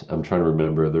don't, I'm trying to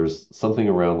remember, there's something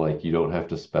around like you don't have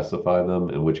to specify them,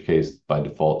 in which case by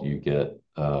default you get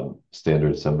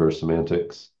standard Semver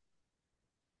semantics.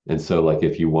 And so like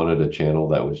if you wanted a channel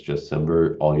that was just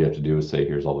Semver, all you have to do is say,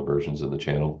 here's all the versions in the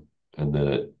channel, and then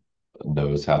it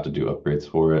knows how to do upgrades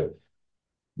for it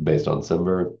based on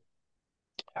Semver.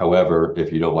 However,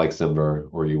 if you don't like Semver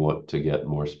or you want to get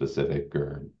more specific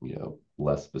or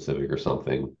less specific or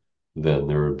something, then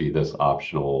there would be this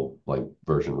optional like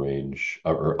version range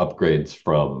or upgrades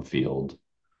from field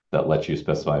that lets you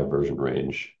specify a version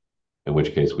range, in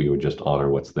which case we would just honor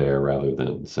what's there rather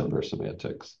than Semver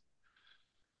semantics.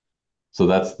 So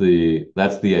that's the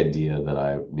idea that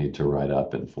I need to write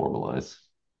up and formalize.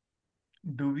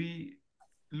 do we,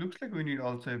 looks like we need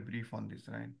also a brief on this,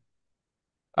 right?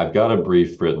 I've got a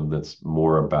brief written that's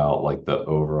more about like the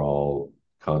overall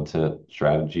content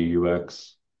strategy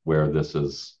UX. where this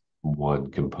is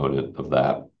one component of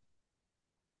that.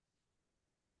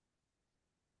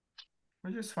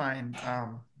 which is fine.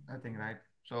 I think, right?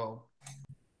 So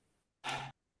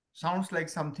sounds like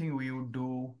something we would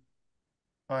do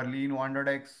early in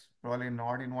 1.x, probably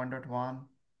not in 1.1.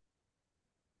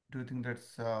 Do you think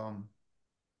this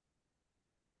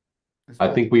I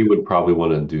much? think we would probably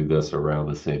want to do this around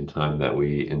the same time that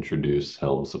we introduce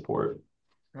Helm support.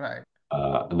 Right.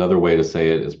 Another way to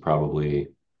say it is probably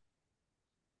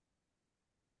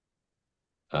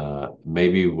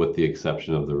maybe with the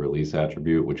exception of the release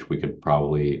attribute, which we could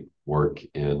probably work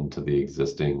into the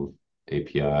existing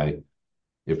API.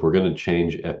 If we're going to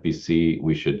change FBC,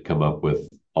 we should come up with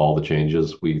all the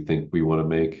changes we think we want to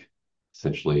make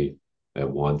essentially at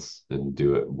once and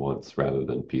do it once rather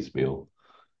than piecemeal.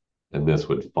 And this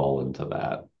would fall into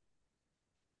that.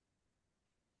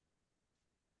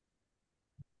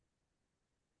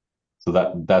 So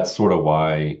that's sort of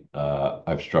why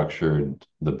I've structured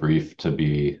the brief to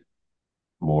be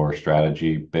more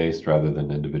strategy based rather than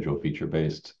individual feature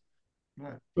based.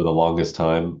 Right. For the longest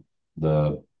time,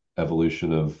 the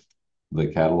evolution of the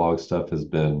catalog stuff has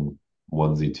been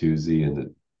onesie twosie, and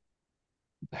it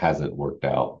hasn't worked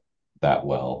out that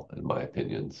well, in my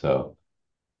opinion. So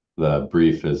the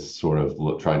brief is sort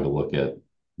of trying to look at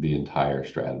the entire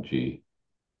strategy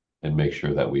and make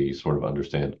sure that we sort of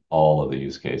understand all of the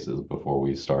use cases before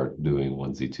we start doing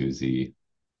onesie twosie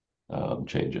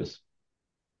changes.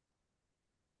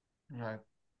 Right.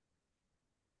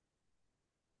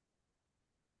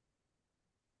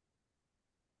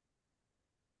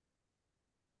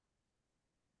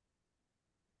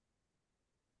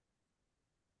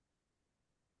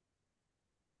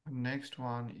 Next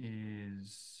one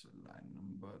is line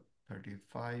number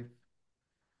 35.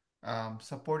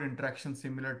 Support interaction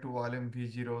similar to OLM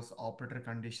V0's operator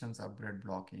conditions upgrade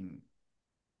blocking.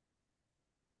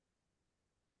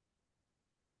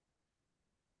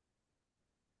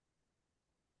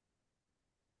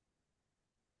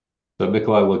 So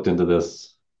Nikolai looked into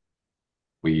this.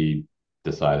 We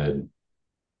decided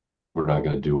we're not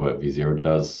going to do what V0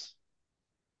 does.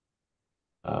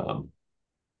 Um,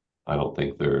 I don't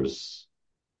think there's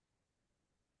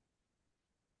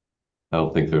I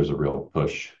don't think there's a real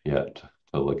push yet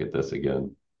to look at this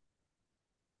again.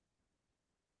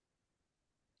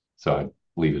 So I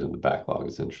leave it in the backlog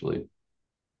essentially.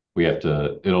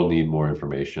 It'll need more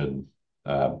information.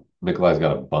 Nikolai's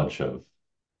got a bunch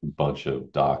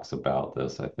of docs about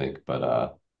this, I think,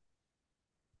 but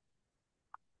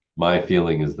my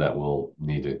feeling is that we'll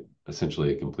need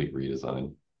essentially a complete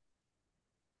redesign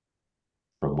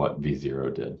from what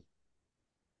V0 did.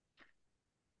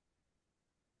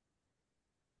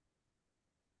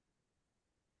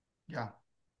 Yeah.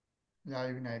 Yeah,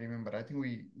 even I remember. I think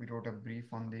we wrote a brief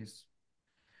on this,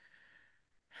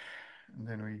 and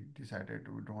then we decided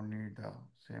we don't need the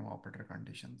same operator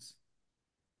conditions.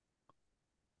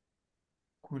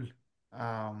 Cool.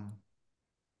 Um,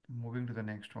 Moving to the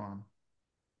next one.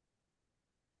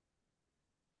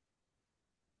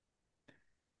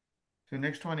 So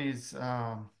next one is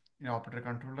operator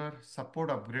controller support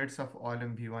upgrades of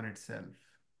OLM V1 itself.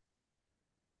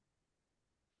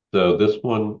 So this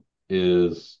one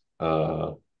is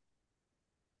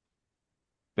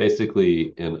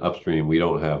basically in upstream, we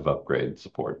don't have upgrade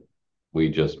support. We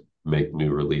just make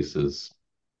new releases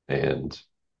and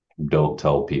don't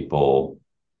tell people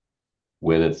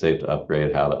when it's safe to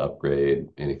upgrade, how to upgrade,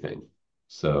 anything.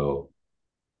 So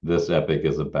this epic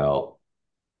is about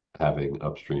having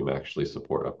upstream actually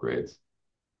support upgrades.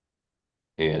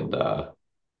 And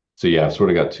so yeah, I've sort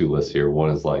of got two lists here.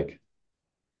 One is like,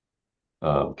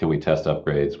 can we test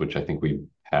upgrades, which I think we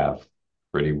have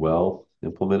pretty well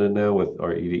implemented now with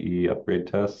our EDE upgrade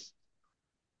tests.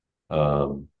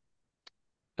 Um,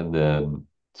 and then,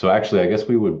 so actually, I guess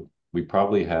we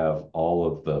probably have all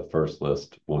of the first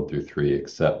list 1 through 3,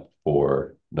 except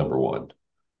for number 1,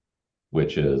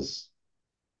 which is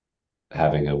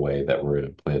having a way that we're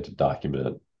going to plan to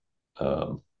document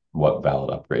what valid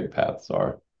upgrade paths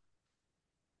are.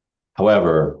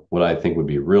 However, what I think would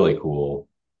be really cool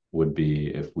would be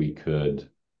if we could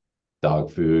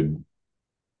dog food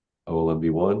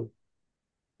OLMB1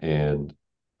 and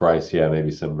Bryce, yeah, maybe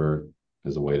Simber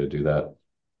is a way to do that.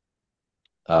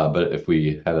 But if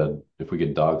we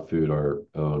could dog food our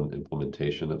own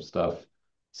implementation of stuff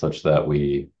such that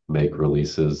we make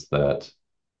releases that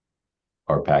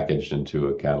are packaged into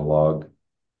a catalog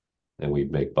and we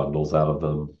make bundles out of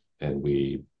them and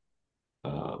we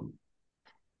um,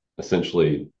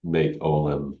 essentially make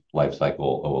OLM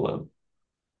lifecycle OLM.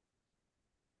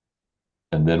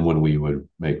 And then when we would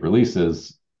make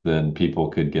releases, then people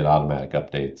could get automatic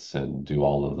updates and do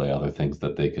all of the other things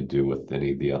that they could do with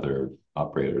any of the other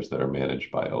operators that are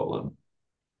managed by OLM.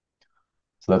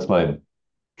 So that's my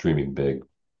dreaming big,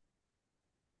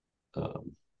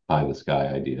 pie in the sky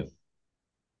idea.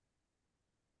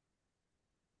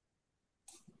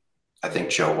 I think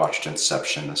Joe watched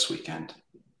Inception this weekend.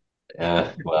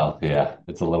 Well, yeah,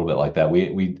 it's a little bit like that.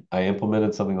 I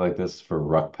implemented something like this for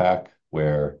RuckPack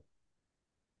where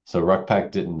RuckPack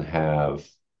didn't have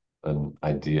an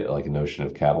idea like a notion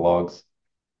of catalogs,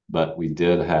 but we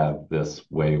did have this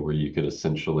way where you could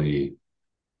essentially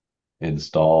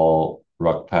install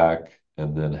RuckPack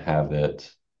and then have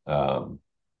it um,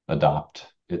 adopt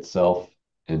itself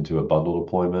into a bundle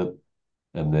deployment.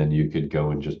 And then you could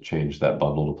go and just change that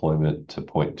bundle deployment to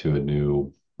point to a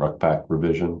new RuckPack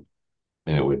revision,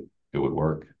 and it would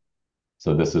work.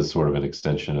 So this is sort of an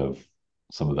extension of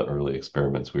some of the early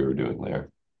experiments we were doing there.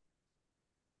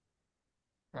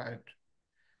 Right.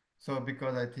 So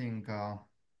because I think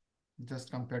just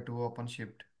compared to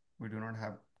OpenShift, we do not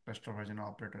have cluster version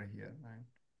operator here, right?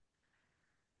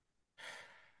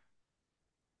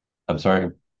 I'm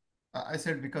sorry. I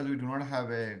said because we do not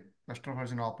have a cluster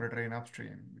version operator in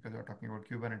upstream because we're talking about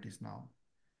Kubernetes now.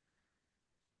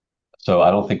 So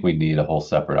I don't think we need a whole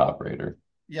separate operator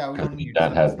Yeah, we because don't need.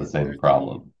 that So has the same there's the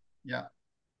need. problem. Yeah,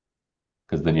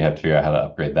 Because then you have to figure out how to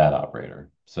upgrade that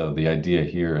operator. So the idea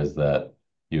here is that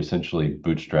you essentially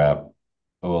bootstrap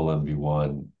OLM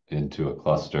v1 into a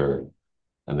cluster,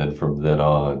 and then from then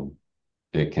on,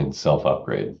 it can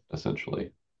self-upgrade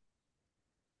essentially.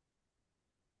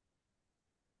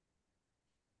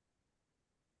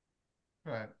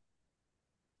 right.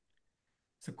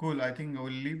 So cool. I think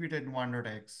we'll leave it at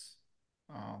 1.x.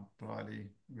 Probably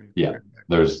we'll Yeah, get back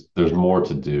to it. there's more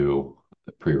to do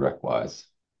prereq-wise.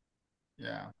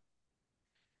 Yeah.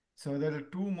 So there are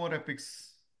two more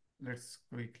epics. Let's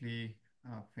quickly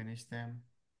finish them.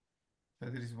 So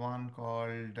there is one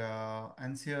called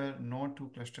Answer No to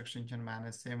Cluster Extension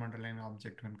Manage Same Underlying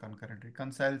Object when concurrent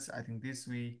reconciles. I think this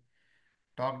we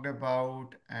talked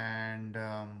about, and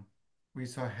we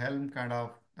saw Helm kind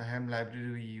of the Helm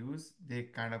library we use. They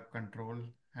kind of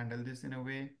handle this in a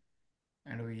way,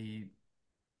 and we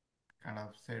kind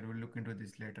of said we'll look into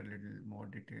this later, a little more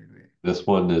detailed way. This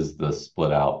one is the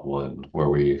split out one where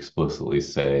we explicitly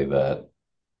say that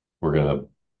we're going to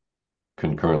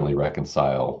concurrently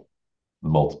reconcile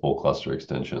multiple cluster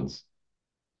extensions.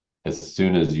 As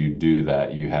soon as you do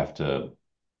that, you have to,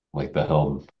 like the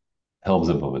Helm's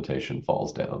implementation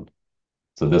falls down.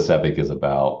 So this epic is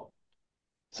about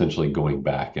essentially going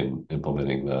back and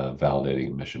implementing the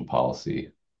validating mission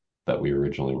policy that we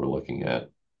originally were looking at.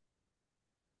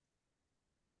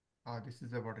 Oh, this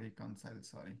is about reconcile,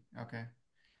 sorry. Okay.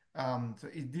 So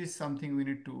is this something we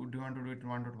need to do you want to do it in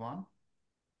 1.1?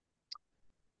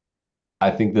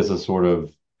 I think this is sort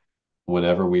of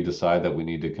whenever we decide that we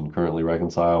need to concurrently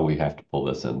reconcile, we have to pull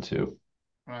this into.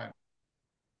 Right.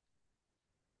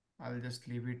 I'll just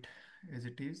leave it as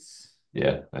it is.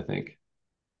 Yeah, I think.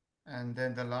 And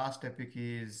then the last epic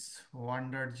is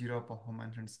 1.0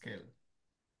 performance and scale.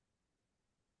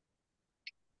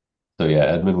 So yeah,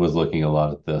 Edmund was looking a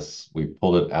lot at this. We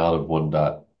pulled it out of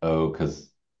 1.0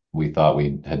 because we thought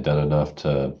we had done enough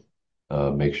to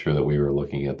make sure that we were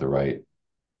looking at the right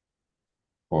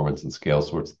performance and scale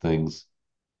sorts of things.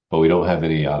 But we don't have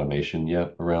any automation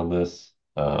yet around this.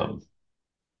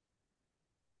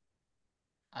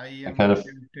 I I am kind of,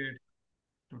 tempted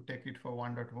to take it for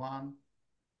 1.1.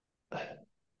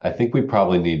 I think we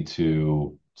probably need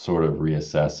to sort of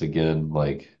reassess again,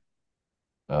 like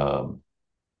um,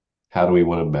 how do we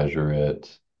want to measure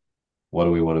it? What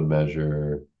do we want to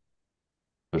measure?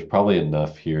 There's probably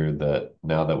enough here that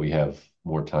now that we have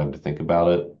more time to think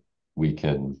about it, we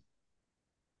can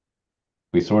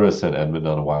we sort of sent Edmund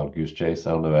on a wild goose chase.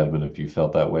 I don't know, Edmund, if you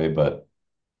felt that way, but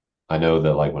I know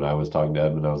that like when I was talking to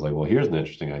Edmund, I was like, well, here's an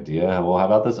interesting idea. Well, how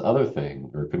about this other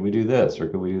thing? Or could we do this? Or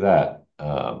could we do that?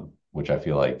 Which I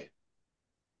feel like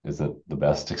isn't the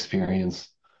best experience.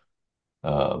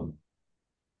 Um,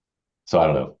 so I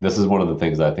don't know. This is one of the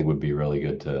things I think would be really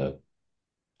good to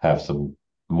have some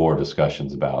more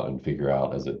discussions about and figure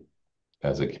out as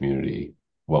a community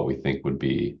what we think would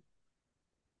be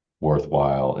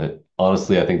worthwhile.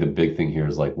 Honestly, I think the big thing here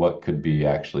is like what could be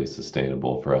actually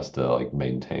sustainable for us to like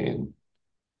maintain.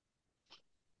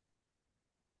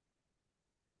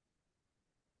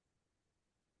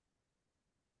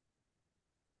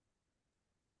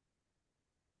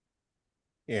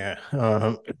 Yeah,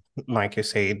 like you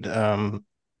said,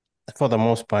 for the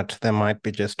most part, there might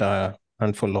be just a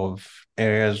handful of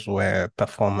areas where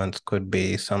performance could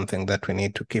be something that we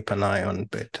need to keep an eye on.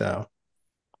 But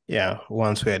yeah,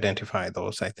 once we identify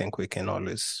those, I think we can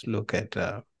always look at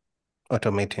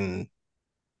automating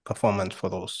performance for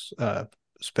those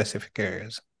specific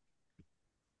areas.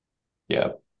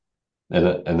 Yeah.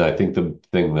 And I think the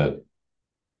thing that,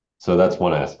 so that's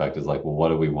one aspect is like, well, what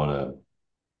do we want to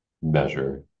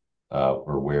measure?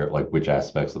 Or where, like, which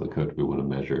aspects of the code do we want to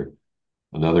measure?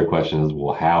 Another question is,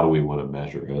 well, how do we want to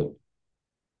measure it?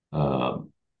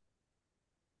 Um,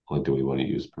 like, do we want to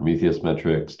use Prometheus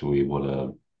metrics? Do we want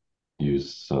to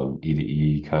use some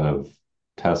E2E kind of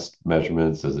test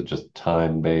measurements? Is it just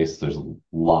time based? There's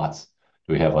lots.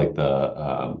 Do we have like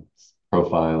the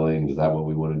profiling? Is that what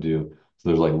we want to do? So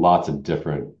there's like lots of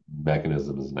different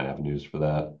mechanisms and avenues for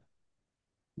that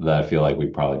I feel like we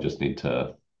probably just need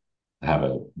to have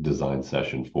a design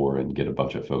session for and get a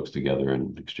bunch of folks together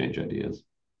and exchange ideas.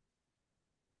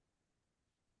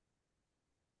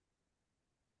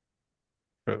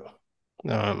 True.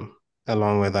 Um,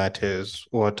 Along with that is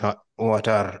what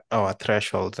are our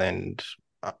thresholds and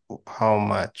uh, how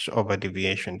much over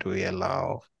deviation do we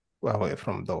allow away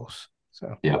from those?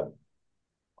 So Yeah.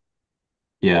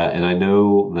 Yeah. And I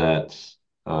know that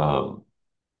um,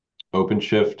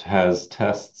 OpenShift has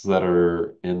tests that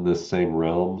are in the same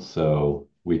realm. So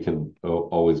we can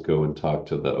always go and talk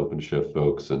to the OpenShift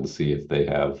folks and see if they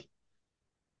have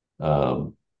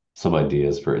um, some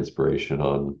ideas for inspiration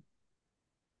on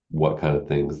what kind of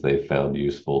things they found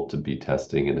useful to be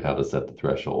testing and how to set the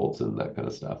thresholds and that kind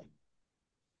of stuff.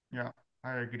 Yeah,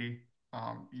 I agree.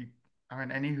 I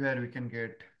mean, anywhere we can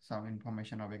get some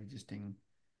information of existing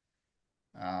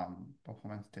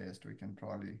performance test, we can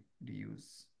probably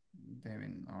reuse them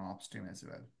in upstream as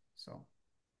well. So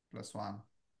plus one.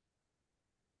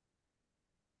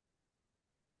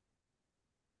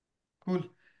 Cool.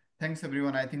 Thanks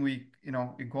everyone. I think we've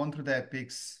gone through the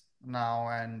epics now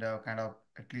and kind of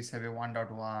at least have a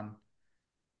 1.1.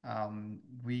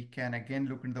 We can again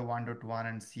look into the 1.1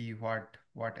 and see what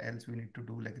else we need to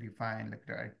do, like refine, like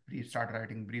start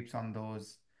writing briefs on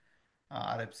those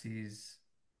RFCs,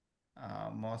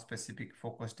 more specific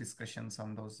focus discussions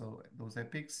on those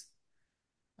epics.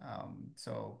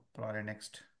 So probably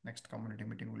next community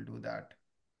meeting we'll do that.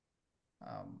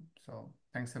 So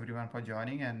thanks everyone for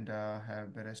joining and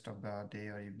have the rest of the day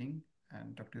or evening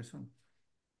and talk to you soon.